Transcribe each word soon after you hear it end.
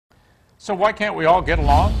So why can't we all get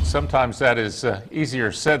along? Sometimes that is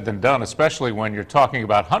easier said than done, especially when you're talking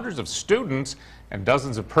about hundreds of students and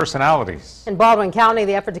dozens of personalities. In Baldwin County,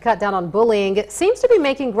 the effort to cut down on bullying seems to be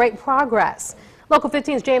making great progress. Local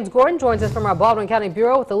 15's James Gordon joins us from our Baldwin County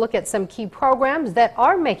Bureau with a look at some key programs that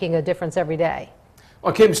are making a difference every day.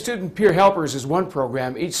 Well, Kim, Student Peer Helpers is one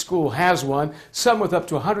program. Each school has one, some with up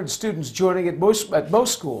to 100 students joining at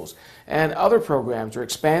most schools. And other programs are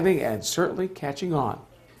expanding and certainly catching on.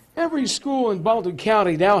 Every school in Baldwin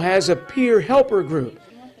County now has a Peer Helper Group.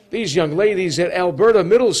 These young ladies at Elberta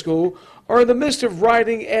Middle School are in the midst of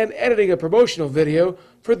writing and editing a promotional video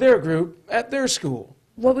for their group at their school.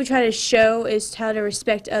 What we try to show is how to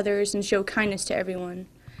respect others and show kindness to everyone.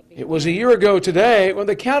 It was a year ago today when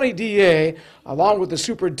the county DA, along with the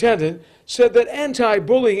superintendent, said that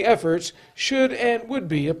anti-bullying efforts should and would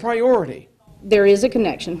be a priority. There is a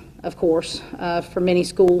connection, of course, for many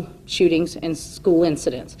school shootings and school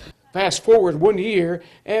incidents. Fast forward 1 year,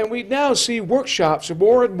 and we now see workshops for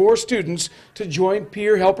more and more students to join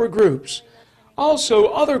peer helper groups. Also,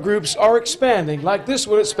 other groups are expanding, like this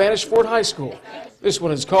one at Spanish Fort High School. This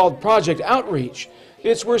one is called Project Outreach.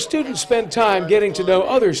 It's where students spend time getting to know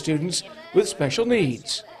other students with special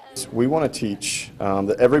needs. We want to teach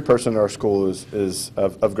that every person in our school is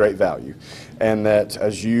of great value, and that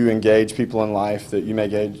as you engage people in life, that you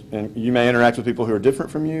may interact with people who are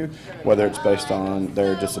different from you, whether it's based on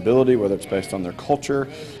their disability, whether it's based on their culture.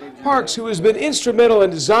 Parks, who has been instrumental in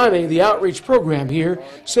designing the outreach program here,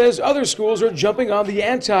 says other schools are jumping on the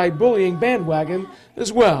anti-bullying bandwagon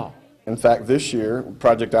as well. In fact, this year,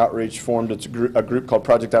 Project Outreach formed a group called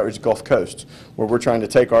Project Outreach Gulf Coast, where we're trying to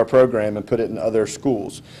take our program and put it in other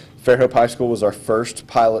schools. Fairhope High School was our first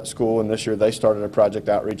pilot school, and this year they started a Project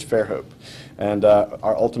Outreach Fairhope. And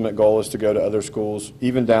our ultimate goal is to go to other schools,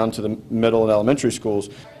 even down to the middle and elementary schools.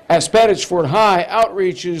 At Spanish Fort High,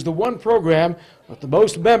 Outreach is the one program with the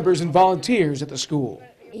most members and volunteers at the school.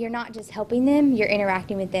 You're not just helping them, you're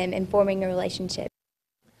interacting with them and forming a relationship.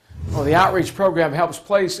 Well, the outreach program helps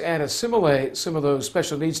place and assimilate some of those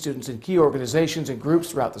special needs students in key organizations and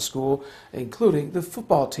groups throughout the school, including the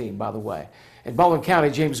football team, by the way. In Baldwin County,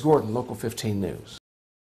 James Gordon, Local 15 News.